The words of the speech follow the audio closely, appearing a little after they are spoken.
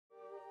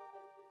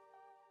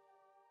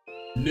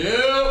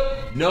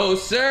No,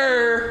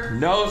 sir.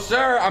 No,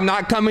 sir. I'm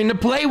not coming to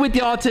play with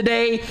y'all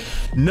today.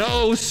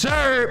 No,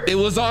 sir. It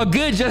was all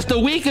good just a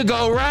week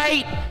ago,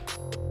 right?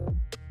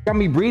 Got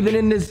me breathing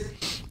in this.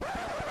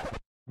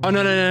 Oh,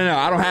 no.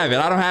 I don't have it.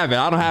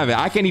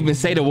 I can't even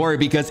say the word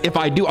because if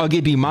I do, I'll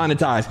get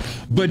demonetized.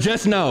 But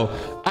just know,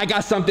 I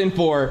got something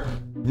for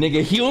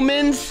nigga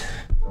humans,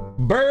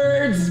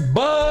 birds,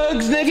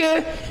 bugs,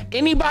 nigga.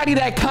 Anybody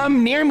that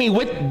come near me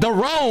with the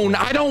Roan,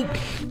 I don't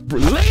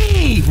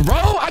leave,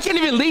 bro. I can't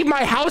even leave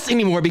my house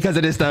anymore because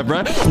of this stuff,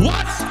 bro.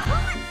 What?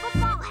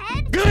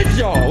 Good,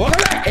 y'all.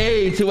 Welcome back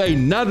to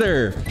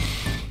another.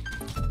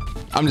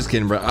 I'm just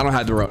kidding, bro. I don't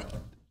have the Roan.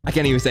 I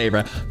can't even say it,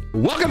 bro.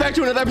 Welcome back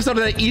to another episode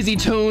of the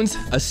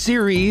EEZYTOONS, a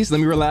series.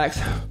 Let me relax.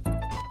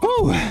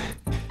 Whew. I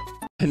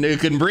nigga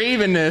couldn't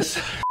breathe in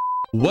this.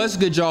 What's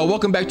good, y'all?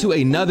 Welcome back to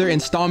another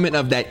installment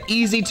of that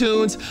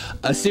EEZYTOONS,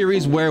 a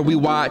series where we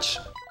watch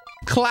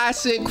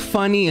classic,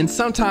 funny, and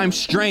sometimes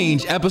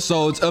strange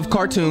episodes of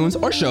cartoons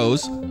or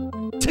shows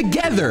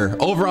together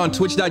over on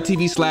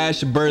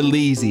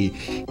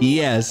twitch.tv/Burleezy.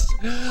 Yes,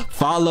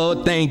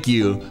 follow, thank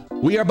you.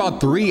 We are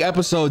about 3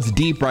 episodes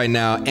deep right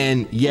now,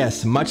 and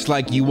yes, much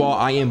like you all,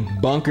 I am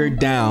bunkered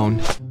down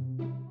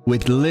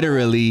with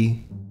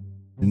literally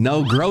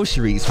no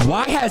groceries.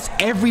 Why has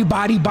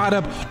everybody bought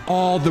up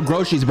all the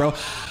groceries, bro?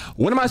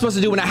 What am I supposed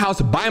to do in a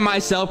house by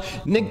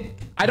myself? Nick,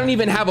 I don't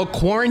even have a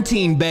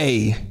quarantine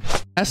bay.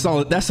 That's all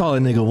a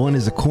nigga want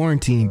is a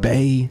quarantine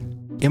bay.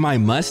 Am I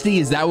musty?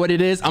 Is that what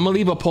it is? I'm gonna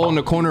leave a poll in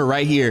the corner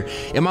right here.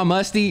 Am I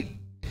musty?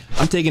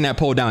 I'm taking that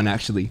poll down,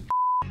 actually.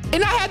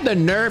 And I had the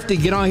nerve to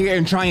get on here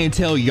and try and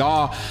tell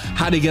y'all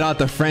how to get out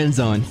the friend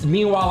zone.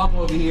 Meanwhile, I'm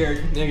over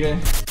here, nigga,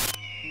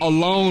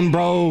 alone,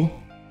 bro.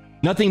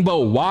 Nothing but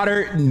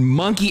water,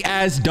 monkey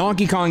ass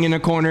Donkey Kong in the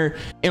corner.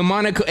 And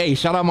Monaco, hey,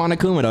 shout out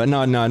Monokuma though.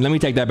 No, let me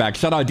take that back.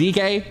 Shout out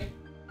DK.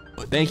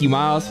 Thank you,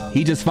 Miles.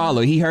 He just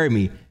followed. He heard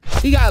me.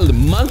 He got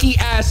monkey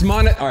ass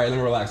Monaco. All right, let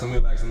me relax.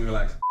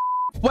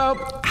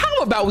 Well,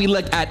 how about we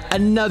look at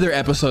another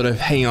episode of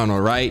Hey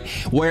Arnold, right?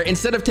 Where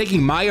instead of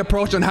taking my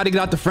approach on how to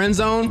get out the friend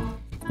zone,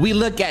 we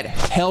look at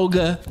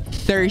Helga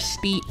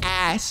thirsty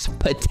ass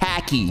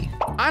Pataki.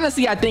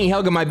 Honestly, I think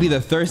Helga might be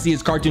the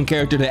thirstiest cartoon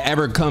character to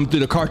ever come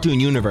through the cartoon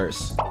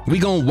universe. We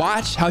gonna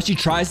watch how she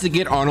tries to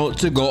get Arnold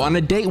to go on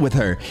a date with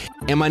her.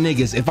 And my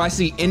niggas, if I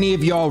see any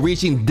of y'all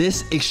reaching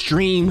this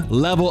extreme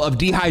level of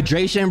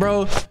dehydration,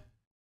 bro,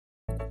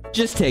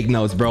 just take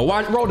notes, bro.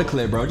 Roll the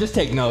clip, bro. Just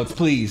take notes,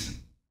 please.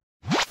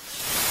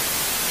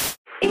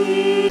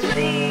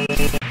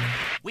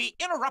 We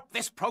interrupt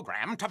this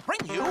program to bring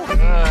you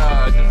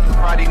just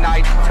Friday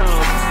night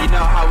tunes. You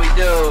know how we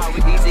do.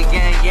 Easy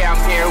gang, yeah,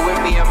 I'm here with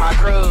me and my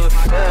crew.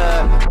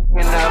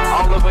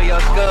 All over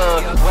your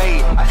skull.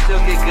 Wait, I still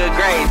get good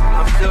grades.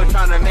 I'm still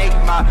trying to make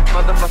my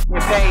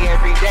motherfucking pay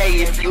every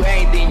day. If you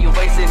ain't, then you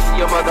wasting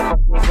your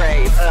motherfucking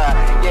grade.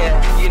 Yeah,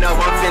 you know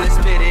I'm finna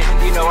spit it.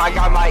 You know I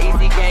got my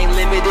easy gang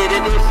limited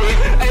edition.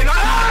 And oh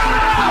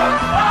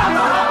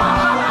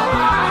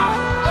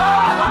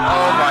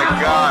my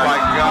God.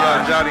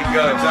 Johnny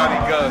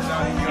Gus.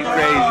 You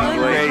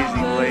crazy,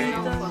 boy.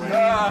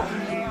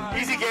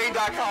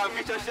 EasyGame.com,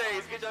 get your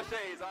shades.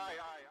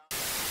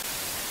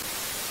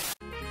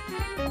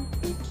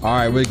 All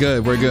right, we're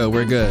good.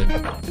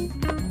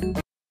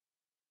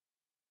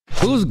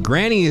 Whose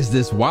granny is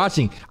this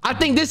watching? I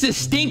think this is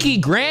Stinky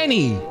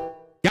Granny.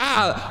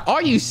 God,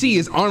 all you see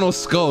is Arnold's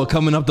skull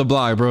coming up the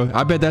block, bro.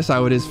 I bet that's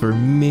how it is for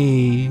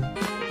me.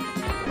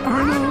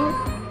 Arnold.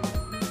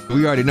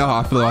 We already know how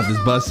I feel about this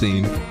bus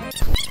scene.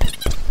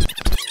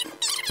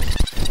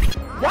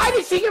 Why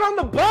did she get on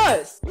the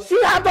bus? She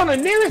hopped on the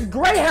nearest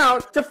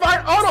Greyhound to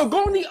find Arnold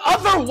going the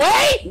other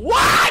way?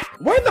 What?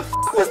 Where the f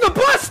was the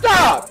bus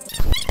stop?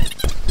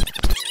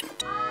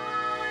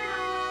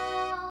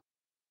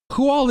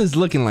 Who all is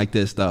looking like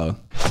this though?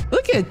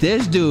 Look at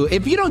this dude.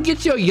 If you don't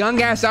get your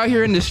young ass out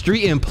here in the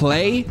street and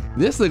play,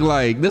 this look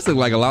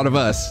like a lot of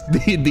us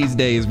these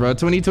days, bro.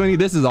 2020,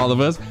 this is all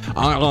of us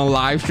on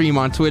live stream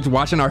on Twitch,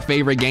 watching our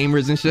favorite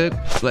gamers and shit.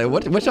 Like,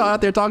 what y'all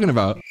out there talking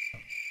about?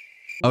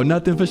 Oh,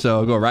 nothing for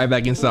sure. Go right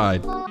back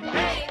inside.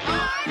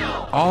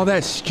 All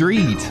that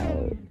street.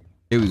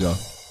 Here we go.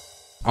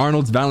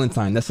 Arnold's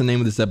Valentine. That's the name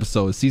of this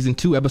episode. Season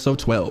 2, episode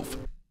 12.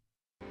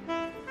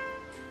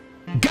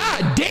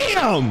 God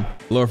damn!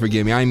 Lord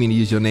forgive me. I didn't mean to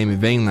use your name in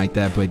vain like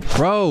that, but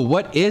bro,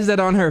 what is that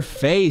on her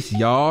face,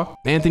 y'all?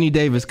 Anthony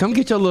Davis, come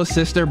get your little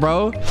sister,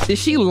 bro. Did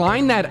she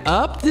line that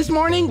up this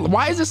morning?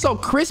 Why is it so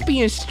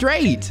crispy and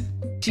straight?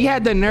 She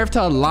had the nerve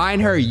to line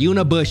her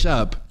unibush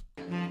up.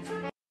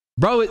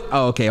 Bro,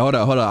 oh, okay, hold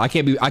up. I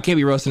can't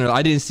be roasting her.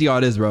 I didn't see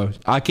all this, bro.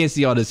 I can't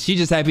see all this. She's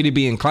just happy to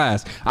be in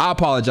class. I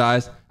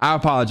apologize.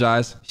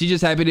 She's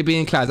just happy to be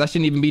in class. I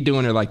shouldn't even be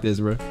doing her like this,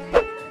 bro.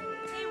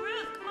 Hey,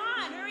 Ruth, come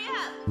on, hurry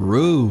up.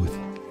 Ruth.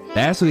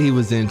 That's what he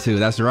was into.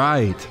 That's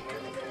right.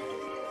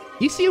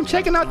 You see him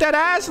checking out that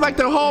ass like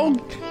the whole...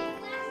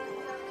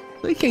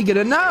 He can't get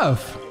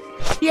enough.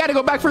 He had to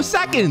go back for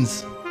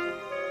seconds.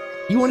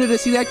 You wanted to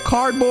see that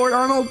cardboard,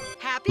 Arnold?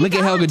 Happy Look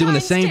at Helga doing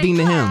the same thing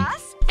to him.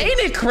 Ain't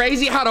it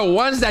crazy how the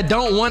ones that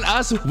don't want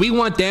us, we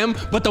want them,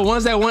 but the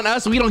ones that want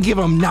us, we don't give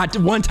them not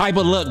one type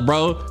of look,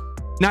 bro.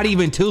 Not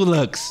even 2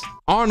 looks.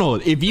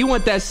 Arnold, if you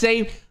want that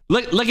same,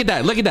 look at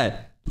that, look at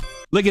that.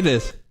 Look at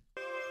this.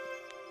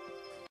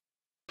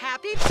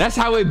 Happy? That's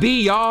how it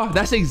be, y'all.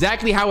 That's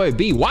exactly how it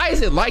be. Why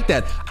is it like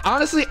that?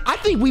 Honestly, I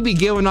think we be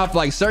giving off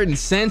like certain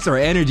scents or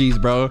energies,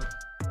 bro.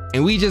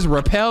 And we just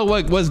repel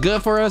what's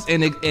good for us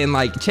and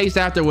like chase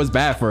after what's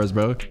bad for us,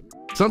 bro.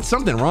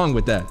 Something wrong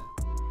with that.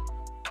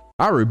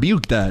 I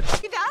rebuke that.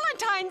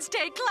 Valentine's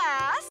Day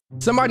class.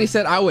 Somebody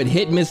said I would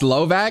hit Miss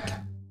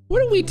Lovac.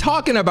 What are we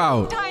talking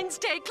about? Valentine's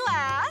Day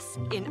class.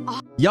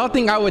 Y'all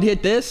think I would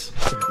hit this?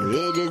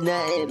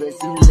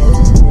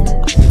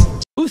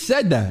 Who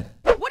said that?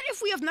 What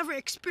if we have never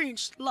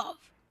experienced love?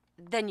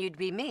 Then you'd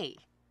be me.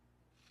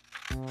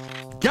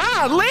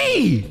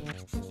 Golly!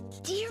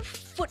 Dear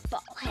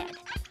football head.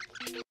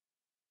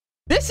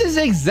 This is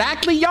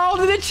exactly y'all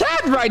in the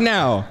chat right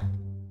now.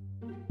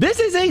 This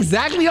is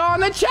exactly y'all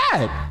in the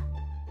chat.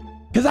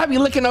 Cause I be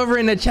looking over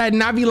in the chat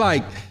and I be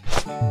like,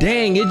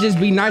 dang, it'd just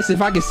be nice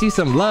if I could see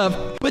some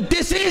love. But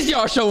this is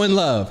y'all showing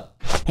love.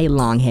 Hey,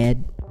 long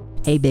head.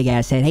 Hey, big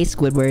ass head. Hey,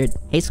 Squidward.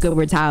 Hey,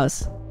 Squidward's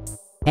house.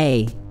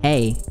 Hey,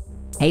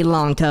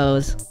 long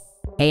toes.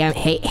 Hey,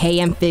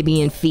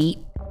 amphibian feet.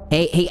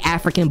 Hey,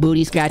 African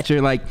booty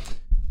scratcher. Like,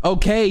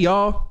 okay,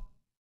 y'all,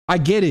 I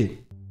get it.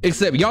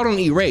 Except y'all don't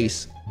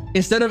erase.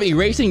 Instead of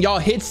erasing, y'all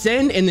hit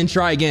send and then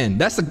try again.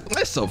 That's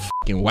so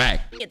fucking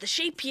whack. Get the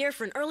shape here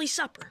for an early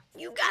supper.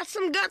 You got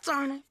some guts,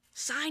 Arnold.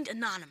 Signed,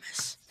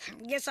 Anonymous.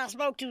 Guess I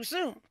spoke too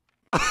soon.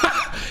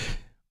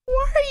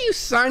 Why are you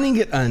signing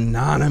it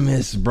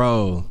anonymous,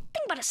 bro?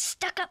 Nothing but a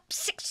stuck-up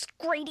 6th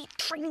grade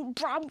training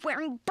bra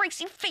wearing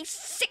bracy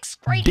face 6th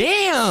grade.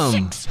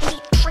 Damn. 6th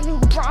grade training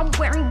bra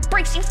wearing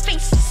bracy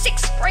face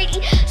 6th grade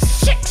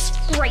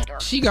 6th grader.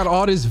 She got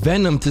all this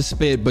venom to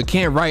spit, but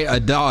can't write a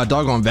dog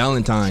on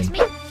Valentine.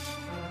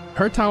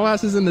 Her tall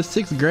ass is in the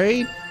 6th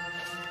grade.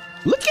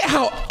 Look at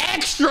how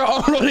extra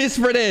Arnold is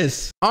for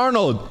this.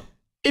 Arnold,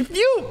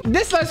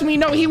 this lets me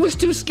know he was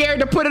too scared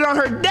to put it on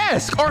her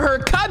desk or her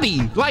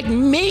cubby, like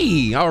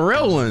me, a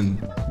real one.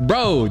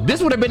 Bro,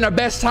 this would have been the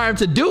best time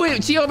to do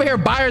it. She over here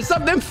by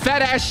herself, them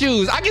fat ass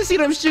shoes. I can see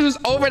them shoes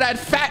over that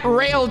fat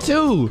rail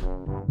too.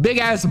 Big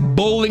ass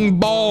bowling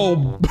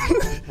ball,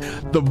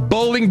 the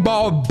bowling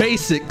ball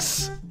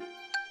basics.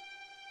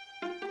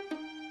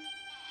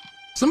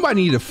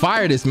 Somebody need to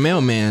fire this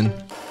mailman.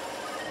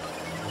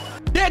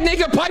 That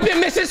nigga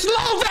piping Mrs.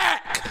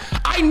 Slovak.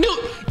 I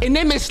knew, and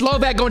then Miss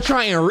Slovak gonna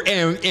try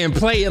and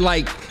play it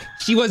like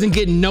she wasn't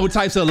getting no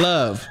types of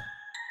love.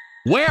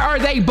 Where are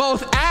they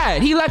both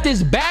at? He left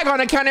his bag on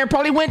the counter and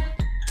probably went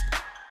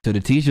to the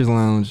teacher's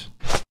lounge.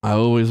 I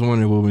always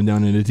wondered what went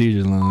down in the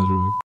teacher's lounge,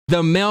 bro.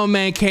 The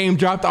mailman came,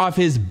 dropped off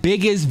his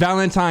biggest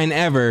Valentine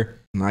ever.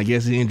 I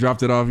guess he ain't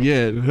dropped it off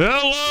yet.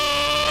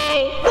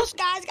 Hello! Those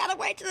guys gotta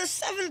wait to the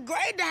 7th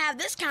grade to have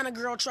this kind of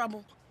girl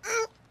trouble.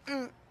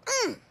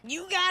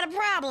 You got a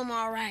problem,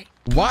 all right.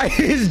 Why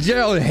is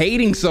Gerald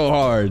hating so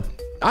hard?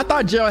 I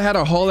thought Gerald had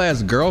a whole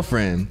ass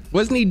girlfriend.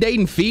 Wasn't he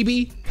dating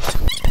Phoebe?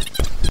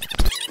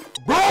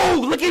 Bro,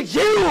 look at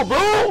you,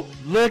 bro.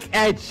 Look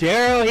at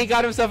Gerald. He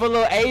got himself a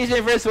little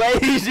Asian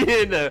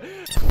persuasion.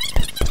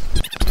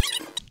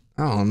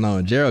 I don't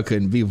know. Gerald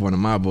couldn't be one of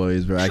my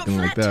boys, bro, acting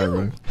like that,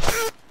 bro.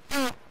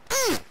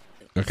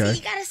 Okay. So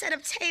you gotta set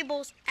up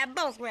tables at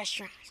both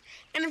restaurants.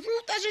 And if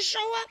Ruth doesn't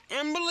show up,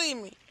 and believe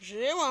me, she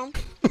won't.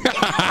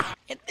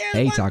 If there's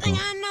Hey, one Taco. thing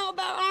I know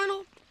about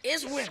Arnold,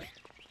 it's women.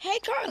 Hey,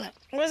 Carla,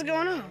 what's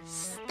going on?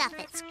 Stuff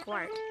it,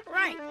 Squirt.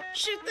 Right,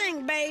 sure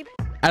thing, babe.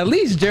 At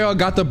least Gerald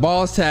got the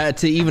balls to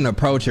even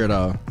approach her,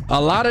 though. A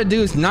lot of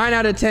dudes, 9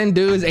 out of 10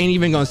 dudes ain't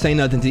even gonna say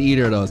nothing to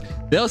either of those.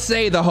 They'll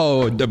say the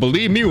whole,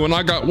 believe me when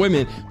I got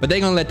women, but they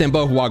gonna let them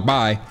both walk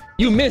by.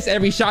 You miss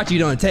every shot you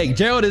don't take.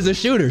 Gerald is a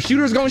shooter.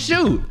 Shooters gonna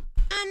shoot.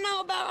 I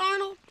know about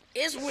Arnold,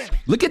 it's women.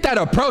 Look at that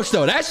approach,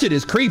 though. That shit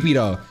is creepy,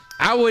 though.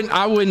 I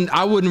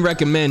wouldn't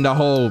recommend the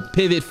whole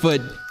pivot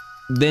foot.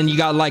 Then you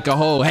got like a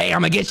whole, hey,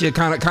 I'm gonna get you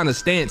kind of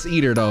stance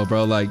either, though,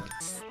 bro. Like,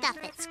 Stuff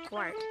it,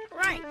 Squirt.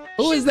 Right.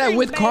 who is that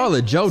with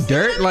Carla? Joe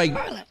Dirt? Like,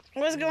 Carla,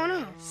 what's going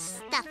on?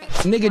 Stuff it.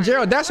 nigga,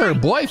 Gerald, that's her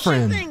Sure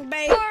boyfriend. thing,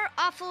 babe. Poor,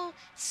 awful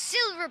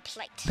silver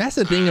plate. That's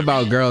the thing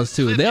about girls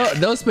too.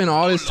 They'll spend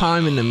all this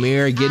time in the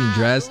mirror getting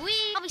dressed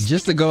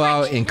just to go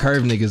out and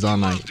curve niggas all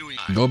night.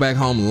 Go back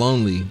home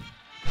lonely.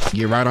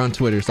 Get right on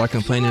Twitter, start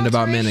complaining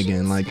about men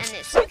again. Like,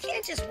 You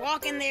can't just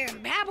walk in there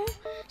and babble.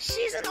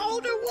 She's an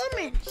older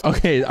woman.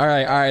 okay, all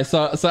right.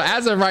 So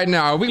as of right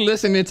now, are we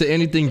listening to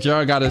anything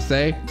Gerald got to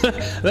say?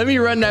 Let me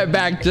run that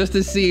back just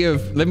to see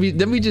if let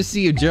me just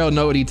see if Gerald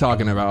know what he's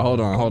talking about. Hold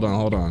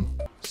on.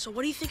 So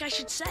what do you think I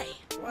should say?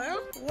 Well,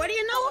 what do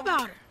you know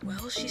about her?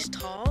 Well, she's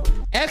tall.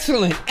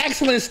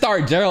 Excellent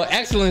start, Gerald.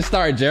 Excellent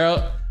start,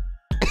 Gerald.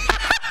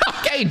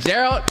 Okay,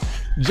 Gerald.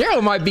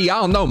 Gerald might be, I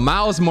don't know,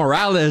 Miles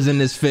Morales in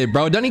this fit,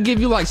 bro. Doesn't he give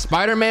you like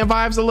Spider-Man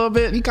vibes a little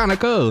bit? He kind of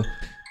cool.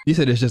 You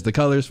said it's just the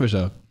colors for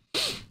sure.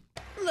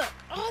 Look,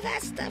 all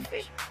that stuff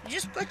is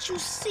just let you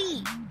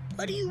see.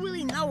 What do you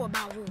really know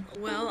about Ruben?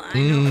 Well, I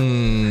know.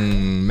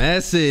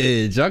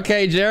 Message.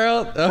 Okay,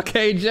 Gerald.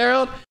 Okay,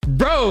 Gerald.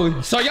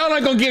 Bro, so y'all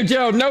not gonna give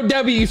Gerald no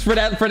W's for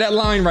that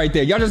line right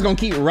there. Y'all just gonna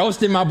keep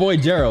roasting my boy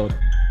Gerald.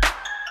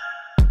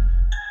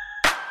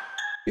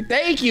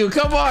 Thank you.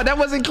 Come on, that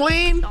wasn't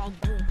clean.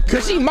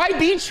 Cause she might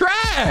be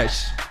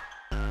trash.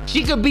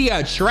 She could be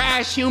a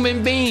trash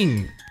human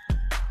being.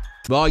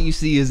 But all you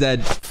see is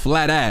that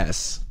flat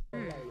ass.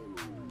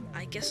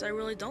 I guess I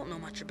really don't know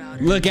much about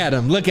it. Look at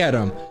him. Look at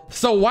him.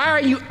 So why are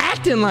you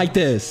acting like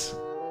this?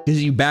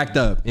 Because you backed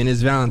up and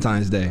it's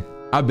Valentine's Day.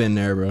 I've been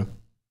there, bro.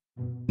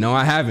 No,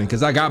 I haven't,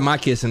 because I got my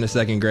kiss in the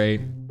 2nd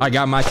grade. I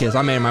got my kiss.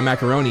 I made my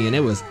macaroni and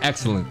it was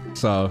excellent.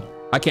 So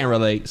I can't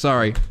relate.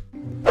 Sorry.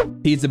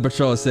 Pizza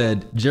Patrol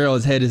said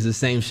Gerald's head is the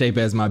same shape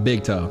as my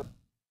big toe.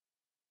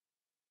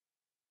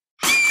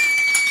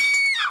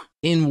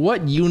 In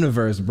what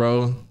universe,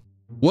 bro?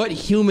 What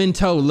human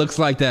toe looks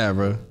like that,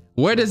 bro?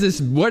 Where does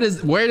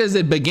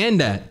it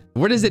begin at?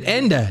 Where does it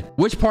end at?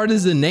 Which part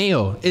is the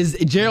nail? Is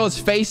Gerald's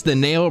face the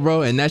nail,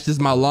 bro? And that's just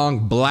my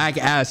long black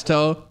ass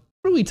toe?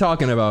 What are we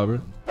talking about,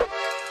 bro?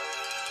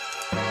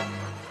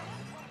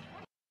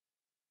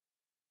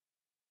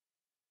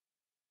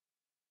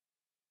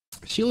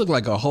 She looked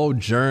like a whole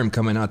germ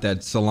coming out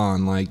that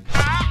salon, like.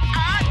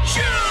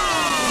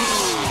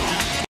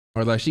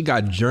 Or like she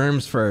got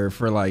germs for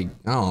like,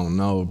 I don't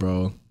know,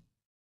 bro.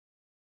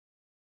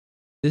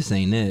 This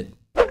ain't it.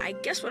 I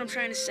guess what I'm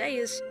trying to say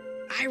is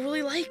I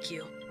really like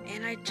you,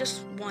 and I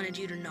just wanted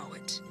you to know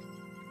it.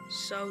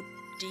 So,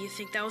 do you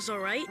think that was all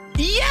right?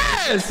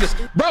 Yes!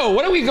 Bro,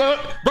 what are we going?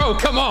 Bro,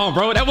 come on,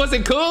 bro. That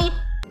wasn't cool?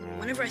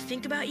 Whenever I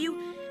think about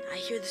you, I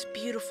hear this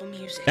beautiful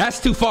music.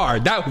 That's too far.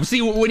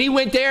 See, when he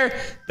went there,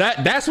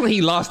 that's when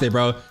he lost it,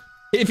 bro.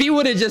 If he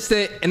would have just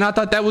said, and I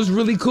thought that was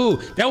really cool,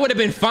 that would have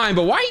been fine.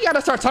 But why you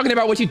gotta start talking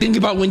about what you think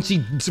about when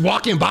she's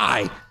walking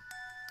by?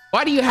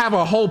 Why do you have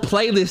a whole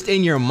playlist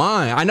in your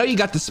mind? I know you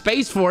got the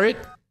space for it.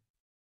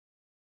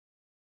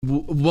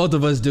 Both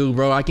of us do,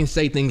 bro. I can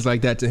say things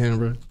like that to him,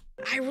 bro.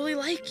 I really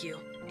like you,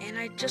 and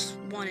I just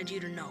wanted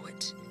you to know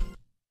it.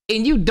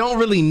 And you don't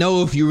really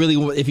know if you really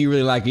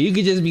like it. You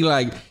could just be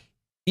like,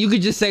 you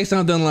could just say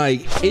something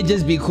like, it'd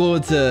just be cool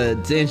to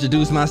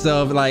introduce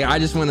myself. Like,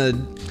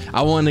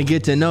 I want to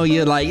get to know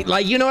you.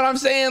 Like, you know what I'm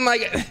saying?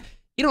 Like,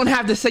 you don't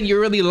have to say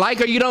you really like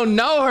her. You don't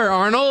know her,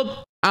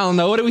 Arnold. I don't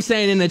know. What are we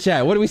saying in the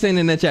chat? What are we saying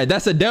in the chat?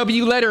 That's a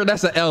W letter or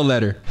that's an L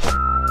letter?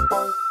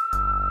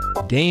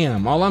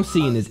 Damn, all I'm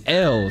seeing is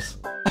L's.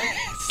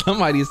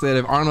 Somebody said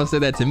if Arnold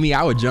said that to me,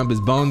 I would jump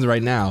his bones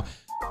right now.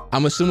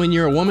 I'm assuming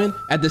you're a woman.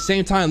 At the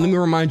same time, let me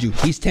remind you,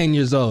 he's 10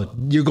 years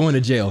old. You're going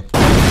to jail.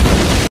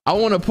 I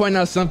want to point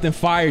out something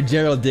fire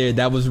Gerald did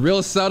that was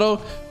real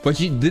subtle, but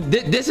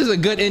this is a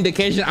good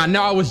indication. I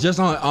know I was just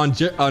on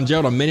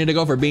Gerald a minute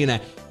ago for being a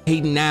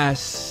hating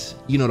ass,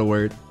 you know the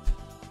word.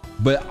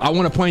 But I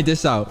want to point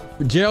this out.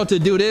 For Gerald to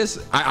do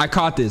this, I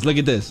caught this. Look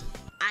at this.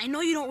 I know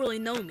you don't really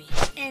know me.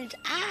 And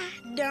I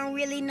don't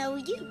really know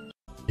you.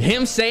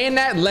 Him saying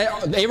that,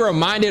 they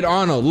reminded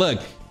Arnold, look,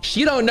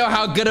 she don't know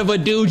how good of a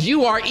dude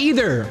you are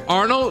either,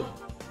 Arnold.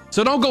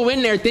 So don't go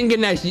in there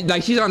thinking that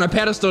she's on a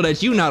pedestal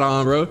that you not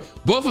on, bro.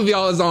 Both of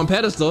y'all is on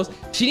pedestals.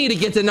 She need to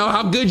get to know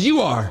how good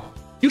you are.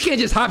 You can't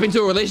just hop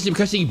into a relationship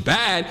because she's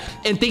bad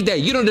and think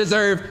that you don't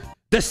deserve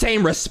the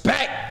same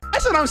respect.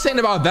 That's what I'm saying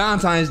about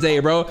Valentine's Day,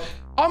 bro.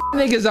 All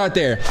my niggas out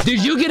there,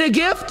 did you get a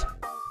gift?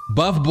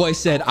 Buff Boy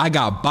said, I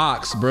got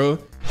boxed, bro.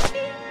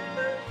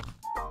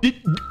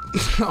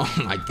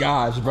 Oh my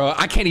gosh, bro.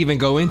 I can't even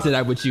go into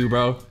that with you,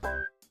 bro.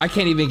 I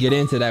can't even get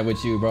into that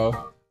with you,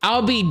 bro.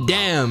 I'll be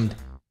damned.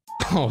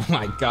 Oh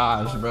my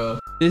gosh, bro.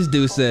 This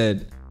dude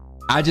said,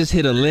 I just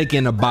hit a lick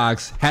in the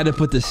box, had to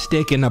put the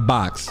stick in the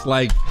box.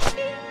 Like,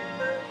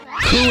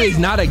 who is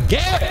not a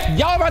gift?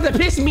 Y'all about to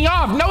piss me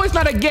off. No, it's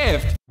not a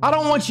gift. I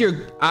don't want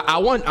your,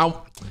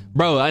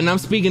 bro, and I'm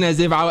speaking as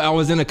if I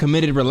was in a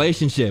committed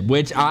relationship,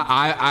 which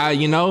I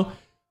you know,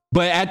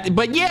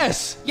 but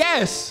yes,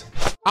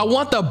 I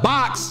want the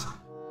box,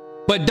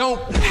 but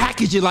don't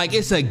package it like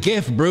it's a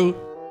gift, bro.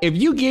 If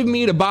you give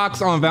me the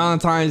box on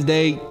Valentine's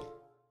Day,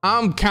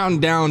 I'm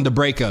counting down the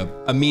breakup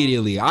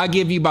immediately. I'll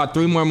give you about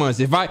 3 more months.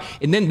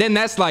 And then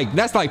that's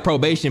like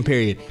probation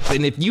period.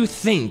 And if you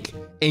think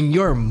in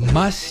your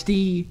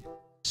musty,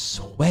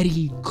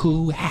 sweaty,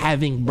 cool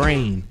having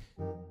brain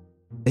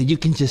that you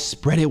can just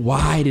spread it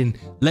wide and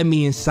let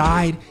me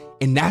inside,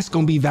 and that's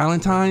gonna be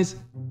Valentine's,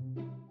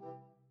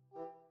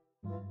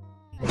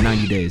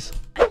 90 days.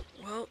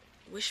 Well,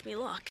 wish me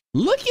luck.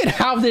 Look at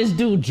how this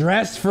dude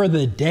dressed for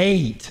the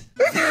date.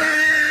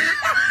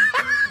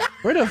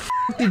 Where the f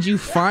did you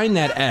find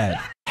that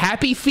at?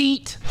 Happy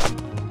Feet?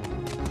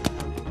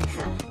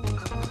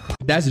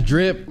 That's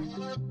drip.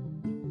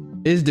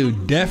 This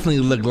dude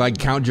definitely looked like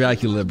Count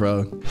Dracula,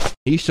 bro.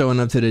 He's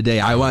showing up to the day.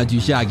 I want to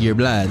shock your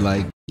blood.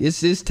 Like,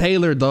 it's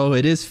tailored though.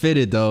 It is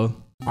fitted though.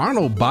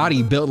 Arnold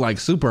body built like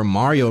Super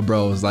Mario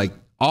Bros. Like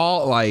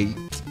all like,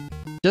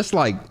 just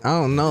like, I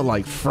don't know,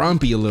 like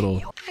frumpy a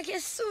little. I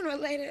guess sooner or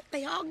later,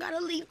 they all gotta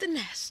leave the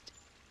nest.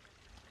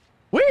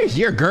 Where's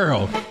your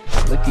girl?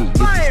 Look at you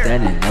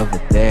standing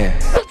over there.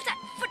 It's that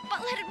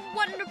football-headed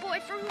wonder boy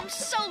for whom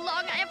so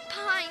long I have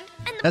pined.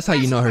 And the That's how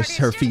you best know her part is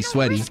her there's feet no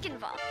sweaty. risk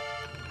involved.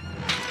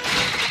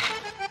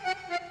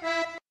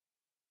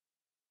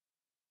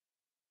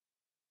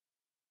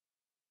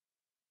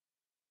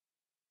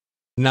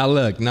 Now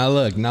look.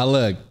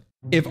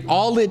 If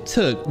all it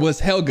took was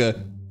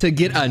Helga to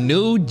get a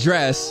new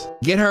dress,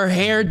 get her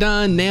hair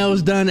done,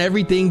 nails done,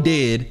 everything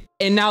did.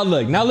 And now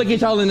look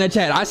at y'all in the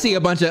chat. I see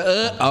a bunch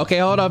of, okay,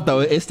 hold up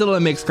though. It's still a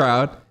mixed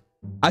crowd.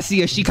 I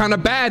see she kind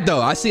of bad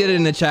though. I see it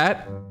in the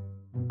chat.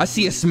 I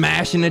see a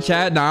smash in the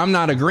chat. Now I'm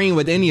not agreeing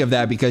with any of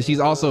that because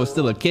she's also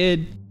still a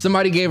kid.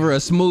 Somebody gave her a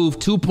smooth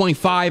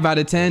 2.5 out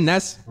of 10.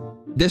 That's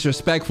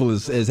disrespectful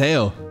as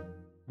hell,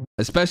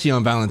 especially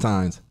on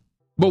Valentine's.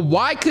 But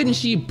why couldn't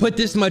she put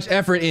this much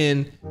effort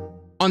in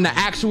on the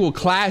actual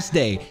class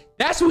day?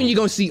 That's when you're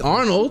gonna see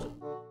Arnold.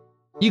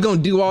 You're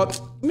gonna do all,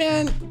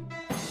 man.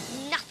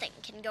 Nothing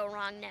can go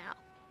wrong now.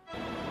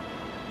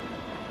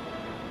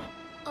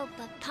 Oh,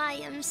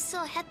 Papa, I'm so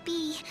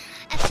happy.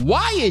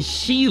 Why is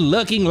she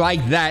looking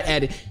like that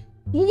at it?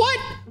 What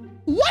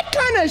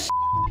kind of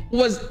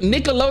was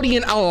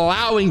Nickelodeon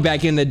allowing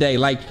back in the day?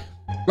 Like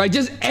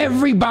just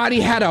everybody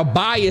had a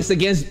bias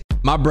against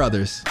my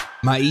brothers.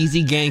 My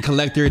Easy Gang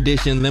Collector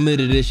Edition,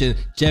 Limited Edition,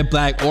 Jet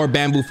Black or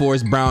Bamboo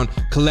Forest Brown,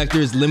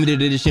 Collector's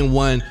Limited Edition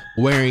 1,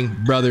 wearing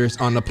brothers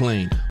on the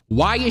plane.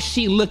 Why is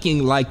she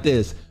looking like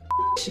this?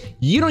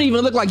 You don't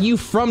even look like you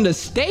from the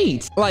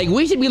States. Like,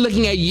 we should be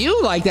looking at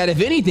you like that,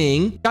 if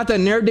anything. Got the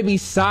nerve to be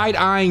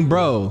side-eyeing,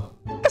 bro.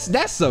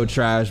 That's so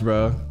trash,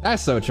 bro.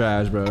 That's so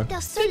trash, bro.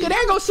 Nigga,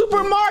 there goes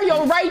Super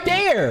Mario right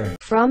there.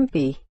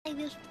 Frumpy. I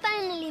will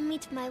finally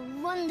meet my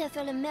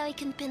wonderful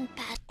American pen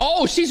pal.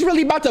 Oh, she's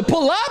really about to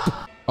pull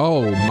up?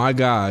 Oh my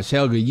gosh,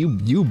 Helga,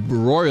 you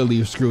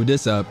royally screwed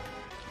this up.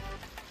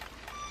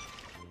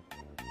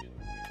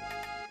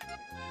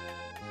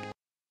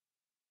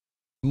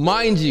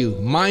 Mind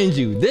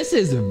you, this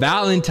is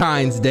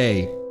Valentine's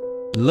Day.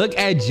 Look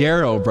at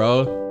Gerald,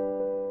 bro.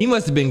 He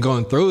must have been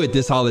going through it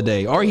this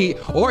holiday, or he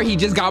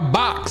just got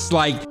boxed.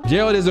 Like,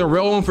 Gerald is a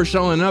real one for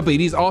showing up, but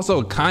he's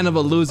also kind of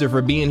a loser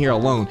for being here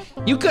alone.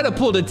 You could have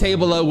pulled the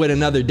table up with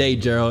another date,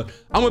 Gerald.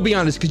 I'm gonna be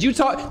honest, cause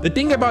the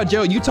thing about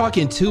Gerald, you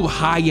talking too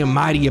high and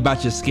mighty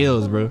about your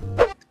skills, bro.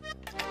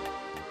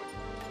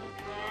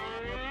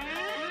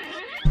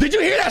 Did you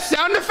hear that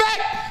sound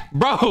effect?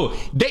 Bro,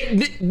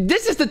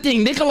 this is the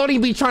thing.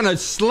 Nickelodeon be trying to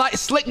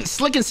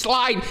slick and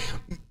slide.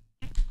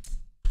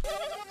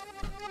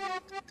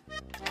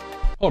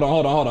 Hold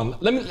on.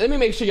 Let me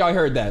make sure y'all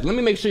heard that. Let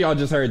me make sure y'all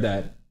just heard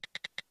that.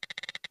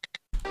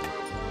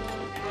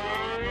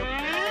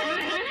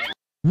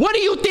 What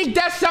do you think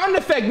that sound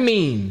effect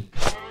mean?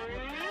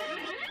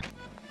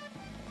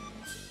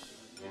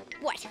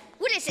 What?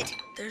 What is it?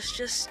 There's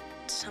just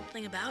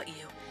something about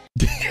you.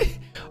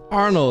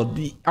 Arnold,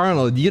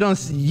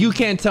 you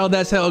can't tell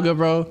that's Helga,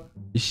 bro.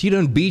 She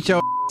done beat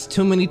your ass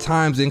too many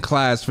times in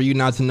class for you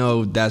not to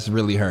know that's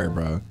really her,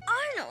 bro.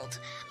 Arnold,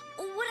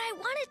 what I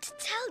wanted to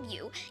tell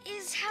you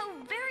is how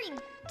very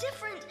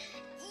different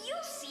you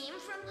seem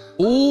from...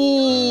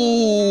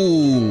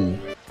 Ooh.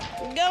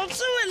 Go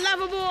to it,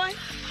 lover boy.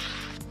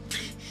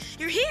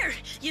 You're here.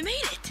 You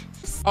made it.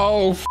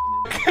 Oh,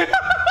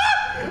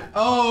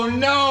 oh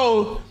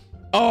no.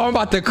 Oh, I'm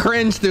about to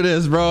cringe through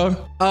this, bro.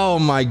 Oh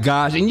my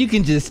gosh. And you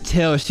can just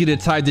tell she the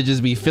type to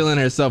just be feeling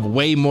herself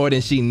way more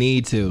than she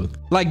need to.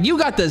 Like, you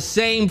got the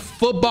same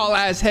football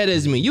ass head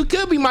as me. You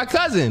could be my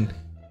cousin.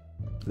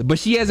 But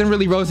she hasn't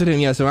really roasted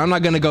him yet, so I'm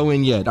not gonna go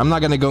in yet.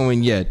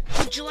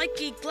 Would you like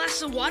a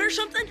glass of water or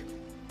something?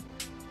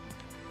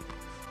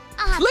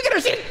 Look at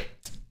her shit.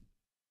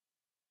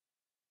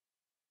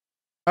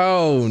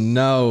 Oh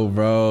no,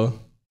 bro.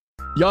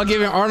 Y'all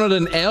giving Arnold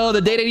an L?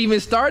 The day didn't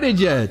even started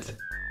yet.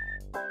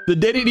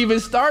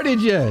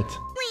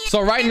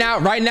 So right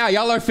now,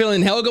 y'all are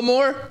feeling Helga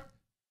more?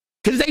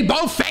 Cause they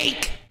both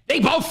fake.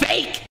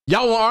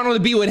 Y'all want Arnold to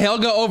be with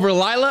Helga over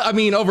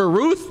over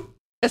Ruth?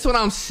 That's what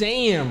I'm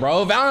saying,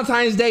 bro.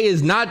 Valentine's Day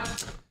is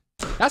not,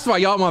 that's why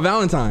y'all my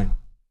Valentine.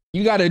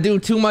 You gotta do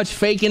too much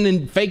faking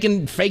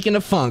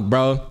the funk,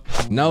 bro.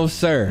 No,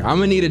 sir. I'm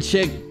gonna need a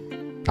chick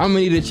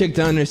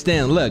to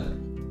understand. Look,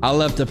 I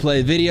love to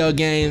play video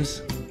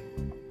games.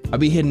 I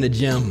be hitting the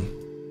gym.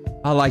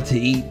 I like to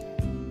eat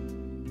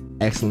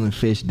excellent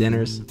fish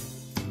dinners.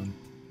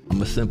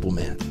 I'm a simple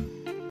man.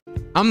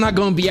 I'm not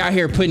gonna be out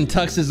here putting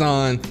tuxes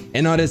on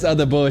and all this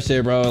other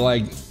bullshit, bro.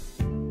 Like,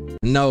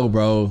 no,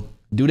 bro.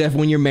 Do that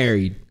when you're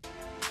married.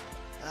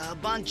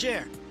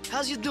 Bonjour.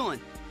 How's you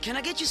doing? Can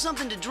I get you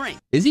something to drink?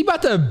 Is he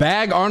about to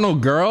bag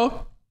Arnold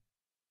girl?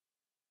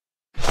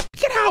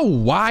 Look at how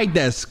wide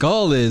that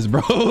skull is,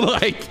 bro.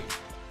 Like,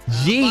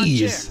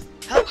 jeez.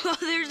 Oh,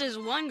 there's this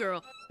one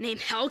girl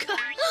named Helga.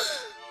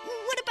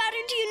 What about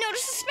her do you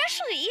notice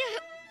especially?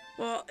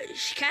 Well,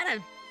 she kind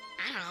of,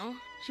 I don't know,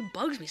 she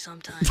bugs me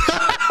sometimes.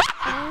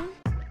 How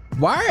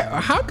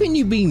can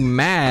you be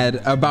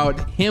mad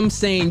about him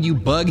saying you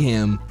bug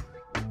him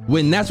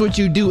when that's what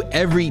you do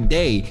every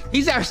day?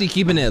 He's actually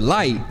keeping it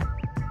light.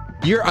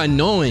 You're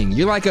annoying.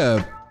 You're like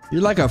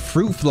a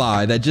fruit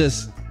fly that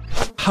just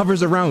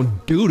hovers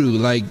around doo-doo.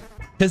 Like,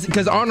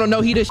 cause Arnold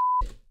know he the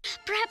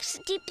Perhaps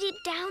deep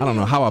down. I don't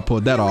know how I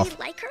pulled that really off.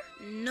 Like her?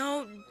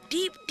 No,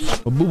 deep.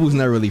 But Boo Boo's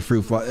not really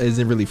fruit fly,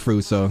 isn't really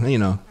fruit, so you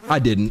know, I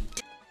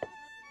didn't.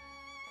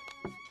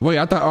 Wait,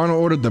 I thought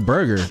Arnold ordered the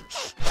burger.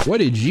 What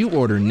did you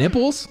order?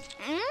 Nipples?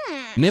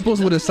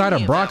 Nipples with a side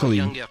of broccoli.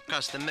 Younger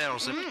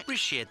customers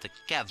appreciate the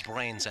cat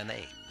brains and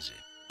eggs.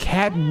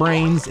 Cat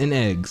brains and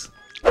eggs.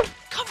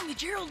 Cover me,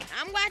 Gerald.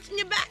 I'm watching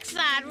your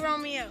backside,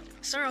 Romeo.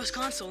 Sorry I was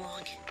gone so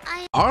long.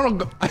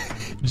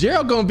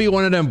 Gerald gonna be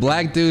one of them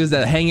black dudes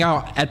that hang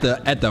out at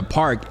the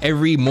park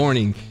every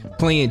morning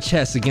playing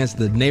chess against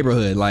the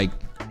neighborhood. Like,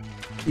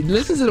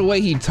 listen to the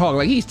way he talk.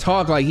 Like he's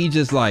talk like he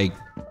just like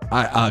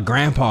a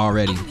grandpa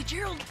already. Cover me,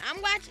 Gerald.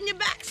 I'm watching your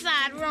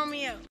backside,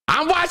 Romeo.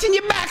 I'm watching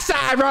your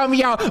backside,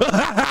 Romeo.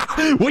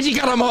 What you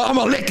got? I'm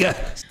a liquor.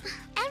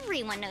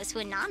 Everyone knows who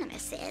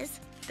Anonymous is.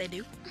 They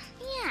do?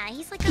 Yeah,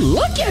 he's like a...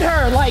 Look at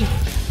her, like,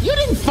 you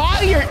didn't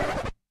file your...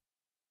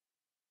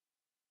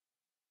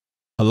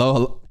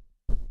 Hello?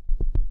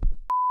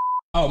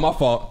 Oh, my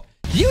fault.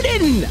 You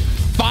didn't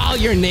file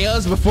your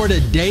nails before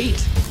the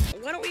date?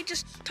 Why don't we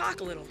just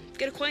talk a little,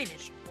 get acquainted?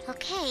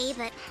 Okay,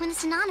 but when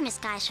this Anonymous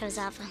guy shows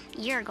up,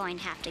 you're going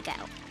to have to go.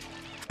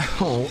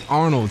 Oh,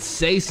 Arnold,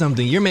 say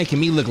something. You're making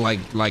me look like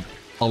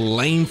a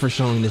lame for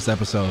showing this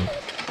episode.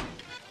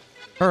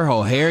 Her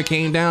whole hair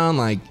came down.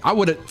 Like, I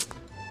would have...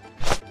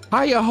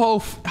 How your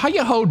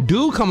whole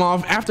do come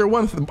off after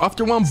one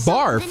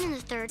barf? Then in the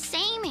third,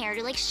 same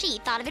hairdo like she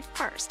thought of it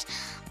first.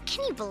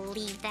 Can you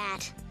believe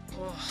that?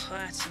 Oh,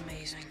 that's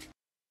amazing.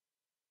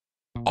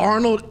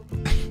 Arnold,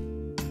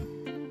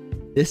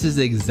 this is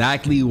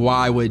exactly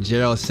why what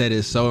Gerald said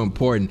is so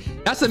important.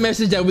 That's a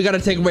message that we got to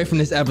take away from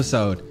this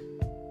episode,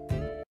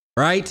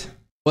 right?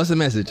 What's the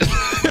message?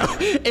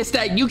 It's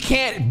that you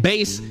can't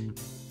base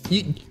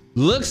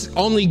looks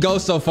only go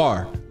so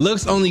far.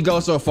 Looks only go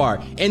so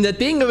far. And the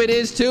thing of it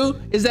is too,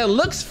 is that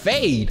looks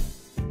fade.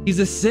 He's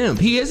a simp.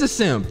 He is a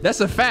simp. That's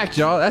a fact,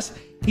 y'all.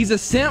 He's a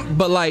simp,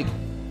 but like,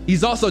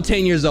 he's also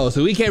 10 years old,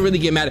 so we can't really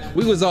get mad.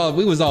 We all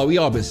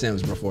been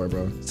simps before,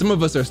 bro. Some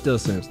of us are still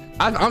simps.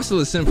 I'm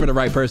still a simp for the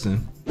right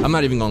person. I'm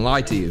not even gonna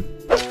lie to you.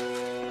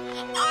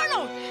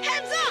 Arnold,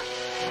 heads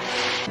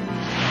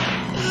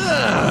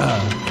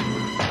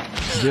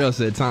up! Jill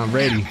said Tom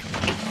Brady.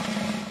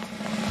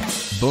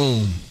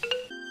 Boom.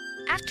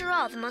 After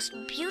all, the most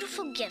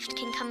beautiful gift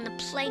can come in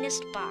the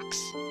plainest box.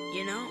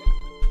 You know?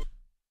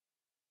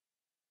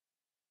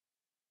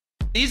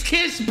 These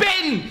kids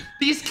spitting!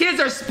 These kids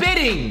are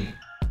spitting!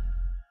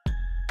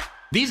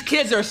 These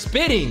kids are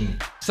spitting!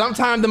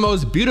 Sometimes the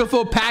most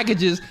beautiful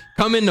packages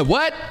come in the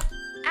what?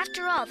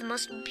 After all, the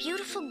most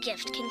beautiful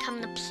gift can come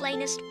in the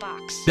plainest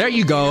box. There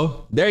you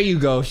go. There you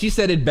go. She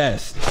said it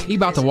best. He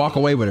about to walk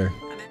away with her.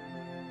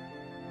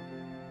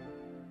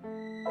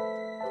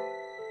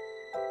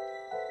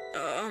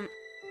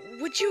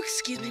 Would you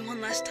excuse me one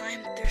last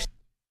time?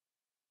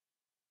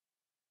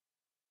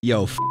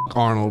 Yo, f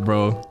Arnold,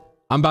 bro.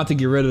 I'm about to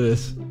get rid of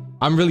this.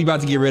 I'm really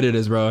about to get rid of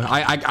this, bro.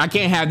 I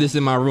can't have this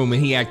in my room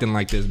and he acting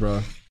like this,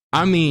 bro.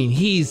 I mean,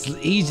 he's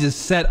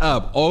just set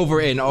up over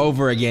and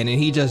over again and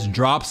he just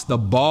drops the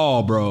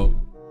ball, bro.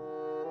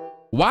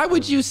 Why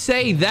would you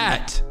say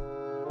that?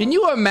 Can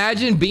you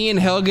imagine being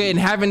Helga and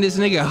having this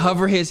nigga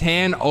hover his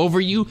hand over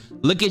you?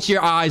 Look at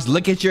your eyes,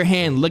 look at your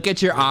hand, look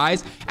at your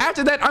eyes.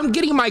 After that, I'm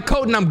getting my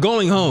coat and I'm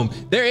going home.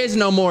 There is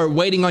no more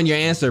waiting on your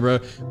answer, bro.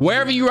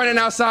 Wherever you running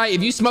outside,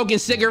 if you smoking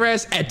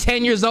cigarettes at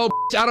 10 years old,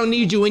 I don't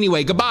need you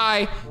anyway.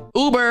 Goodbye.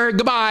 Uber,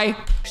 goodbye.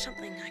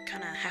 Something I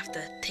kind of have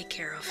to take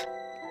care of.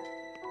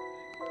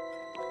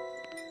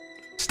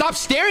 Stop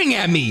staring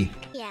at me.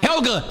 Yeah.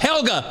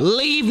 Helga,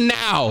 leave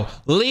now.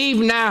 Leave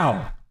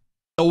now.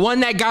 The one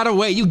that got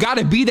away, you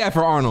gotta be that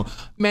for Arnold.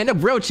 Man, the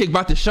real chick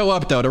about to show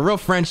up though, the real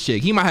French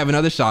chick. He might have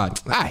another shot.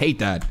 I hate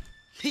that.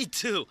 Me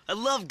too. I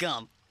love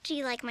gum. Do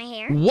you like my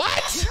hair?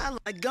 What? I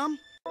like gum.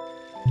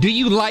 Do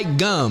you like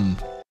gum?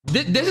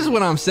 This is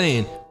what I'm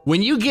saying.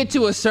 When you get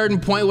to a certain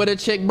point with a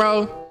chick,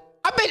 bro,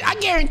 I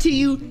guarantee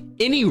you,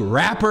 any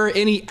rapper,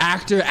 any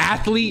actor,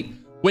 athlete,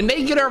 when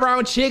they get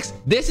around chicks,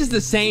 this is the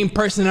same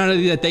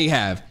personality that they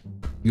have.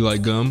 You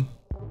like gum?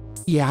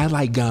 Yeah, I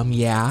like gum.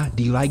 Yeah.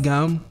 Do you like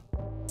gum?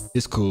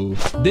 It's cool.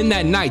 Then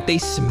that night, they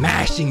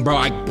smashing, bro.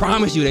 I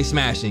promise you they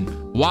smashing.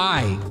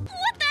 Why?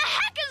 What the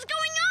heck is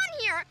going on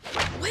here?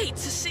 Wait,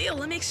 Cecile,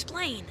 let me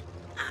explain.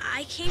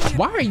 I came here...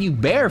 Why are you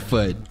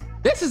barefoot?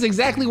 This is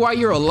exactly why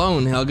you're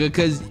alone, Helga,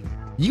 because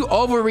you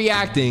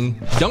overreacting,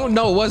 don't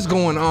know what's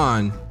going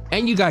on,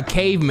 and you got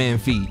caveman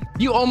feet.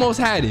 You almost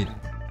had it.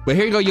 But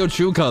here go your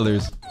true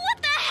colors.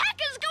 What the heck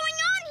is going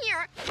on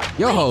here?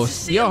 Your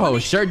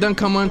host shirt done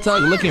come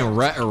untucked, looking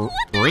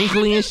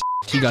wrinkly and shit.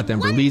 She got them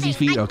Belize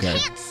feet. Okay. I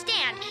can't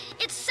stand.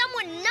 It's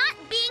someone not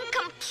being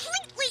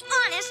completely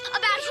honest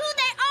about who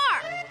they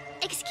are.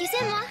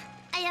 Excusez-moi.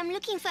 I am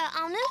looking for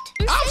Arnold.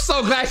 I'm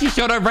so glad she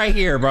showed up right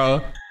here,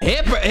 bro.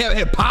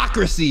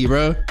 Hypocrisy,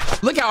 bro.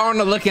 Look at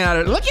Arnold looking at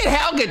her. Look at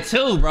Helga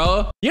too,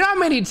 bro. You know how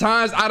many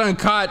times I done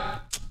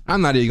caught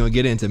I'm not even gonna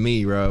get into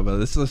me, bro,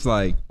 but it's just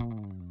like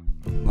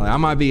I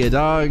might be a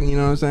dog, you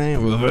know what I'm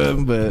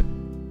saying? But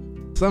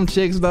some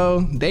chicks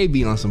though, they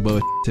be on some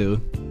bullshit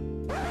too.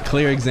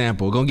 Clear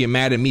example. Gonna get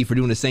mad at me for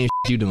doing the same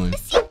shit you doing.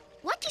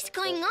 What is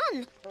going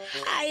on?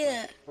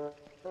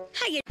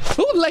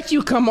 Who let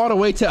you come all the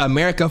way to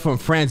America from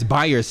France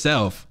by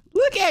yourself?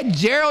 Look at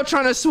Gerald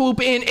trying to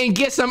swoop in and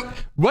get some.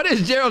 What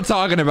is Gerald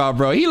talking about,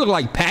 bro? He look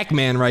like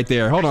Pac-Man right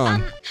there. Hold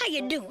on. How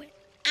you doing?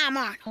 I'm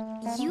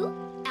Arnold. You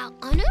are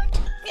Arnold?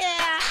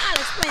 Yeah, I'll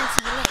explain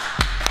to you later.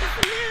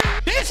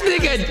 This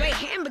nigga. Great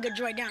hamburger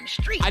joint down the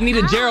street. I need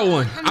a Gerald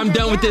one. I'm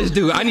done with this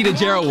dude. I need a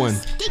Gerald one.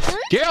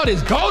 Gerald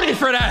is golden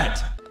for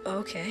that.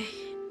 Okay,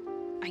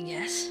 I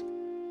guess.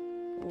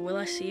 Will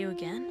I see you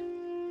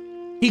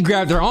again? He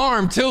grabbed her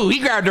arm too.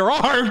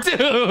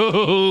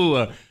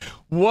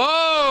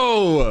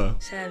 Whoa.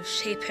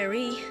 Chez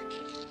Paris.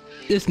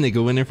 This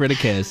nigga went in for the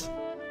kiss.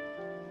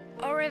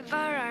 Au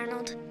revoir,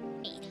 Arnold.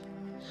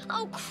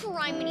 Oh,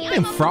 criminy.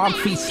 Them frog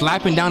feet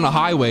slapping down the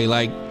highway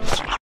like.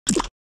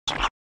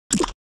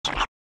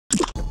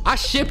 I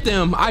ship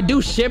them. I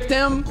do ship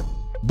them,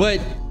 but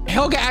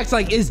Helga acts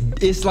like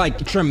it's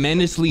like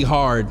tremendously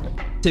hard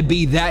to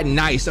be that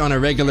nice on a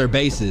regular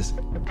basis.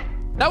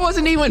 That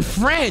wasn't even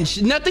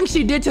French. Nothing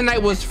she did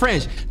tonight was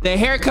French. The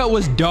haircut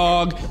was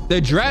dog. The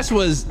dress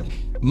was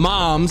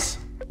mom's.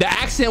 The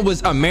accent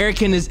was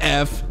American as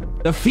F.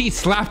 The feet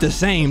slapped the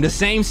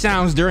same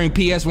sounds during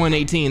PS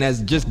 118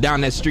 as just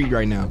down that street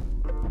right now.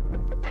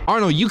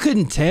 Arnold, you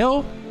couldn't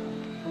tell?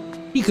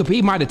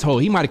 He might have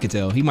told. He might have could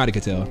tell.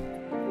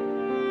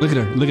 Look at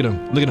her. Look at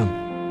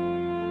him.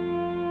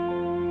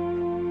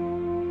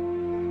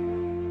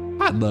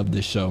 I love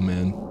this show,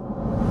 man.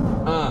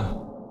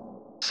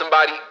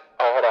 Somebody.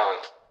 Oh, hold on.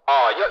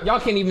 Oh, y'all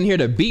can't even hear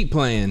the beat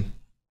playing.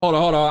 Hold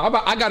on.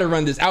 I gotta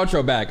run this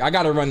outro back. I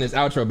gotta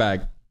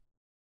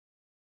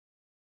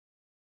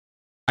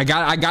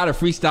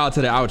freestyle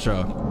to the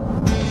outro.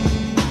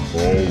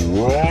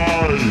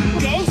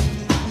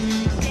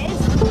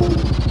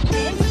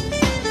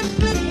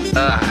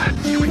 All right.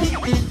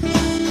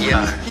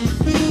 Yeah.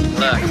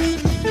 Look.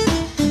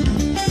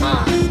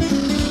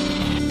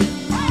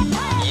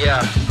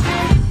 Yeah.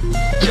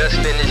 Just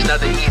finished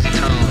another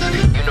EEZYTOONS.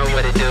 You know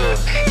what it do.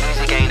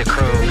 Easy gang the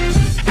crew.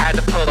 Had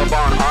to pull up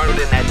on Arnold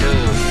and that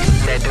dude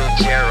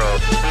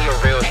Gerald. He a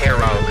real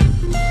hero.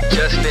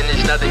 Just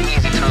finished another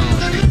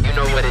EEZYTOONS. You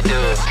know what it do.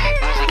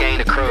 Easy gang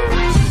the crew.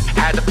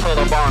 Had to pull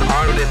up on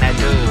Arnold and that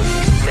dude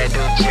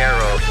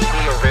Gerald.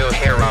 He a real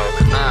hero.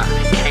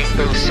 Came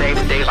through, saved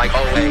the day like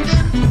always.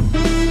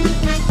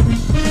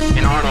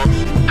 And Arnold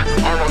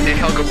and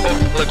Helga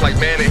both look like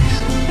mayonnaise.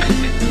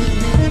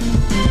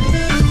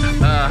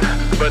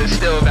 But it's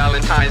still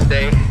Valentine's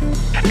Day.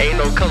 Ain't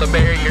no color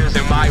barriers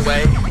in my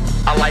way.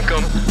 I like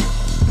them.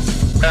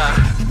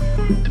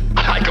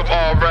 I like them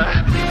all,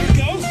 bruh.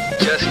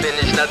 Just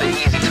finished another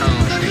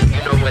EEZYTOONS.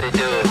 You know what it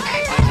do.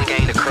 Easy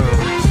gang the crew.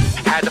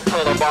 Had to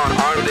pull up on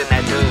Arnold and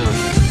that dude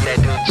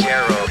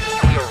Gerald.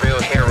 He a real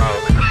hero.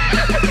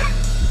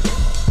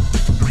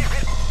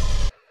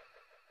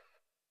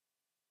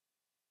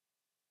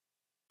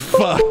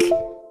 Fuck.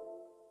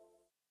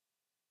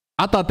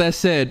 I thought that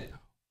said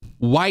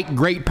white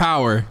great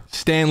power,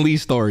 Stan Lee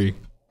story.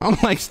 I'm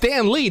like,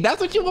 Stan Lee,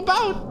 that's what you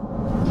about?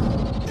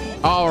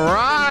 All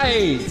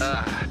right.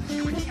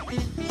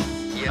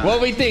 Yeah.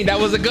 What we think? That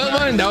was a good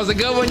one? That was a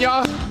good one,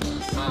 y'all?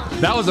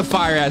 That was a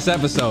fire ass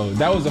episode.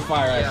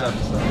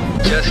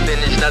 Just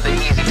finished another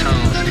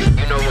EEZYTOONS.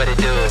 You know what it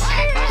do.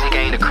 Easy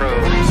gang the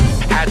crew.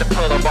 Had to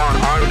pull up on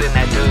Arnold and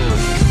that dude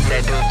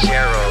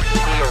Gerald.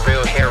 He a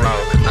real hero.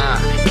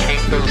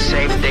 Came through,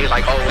 saved the day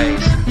like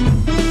always.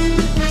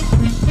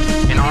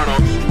 And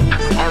Arnold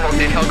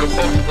and Helga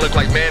both look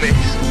like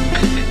mayonnaise.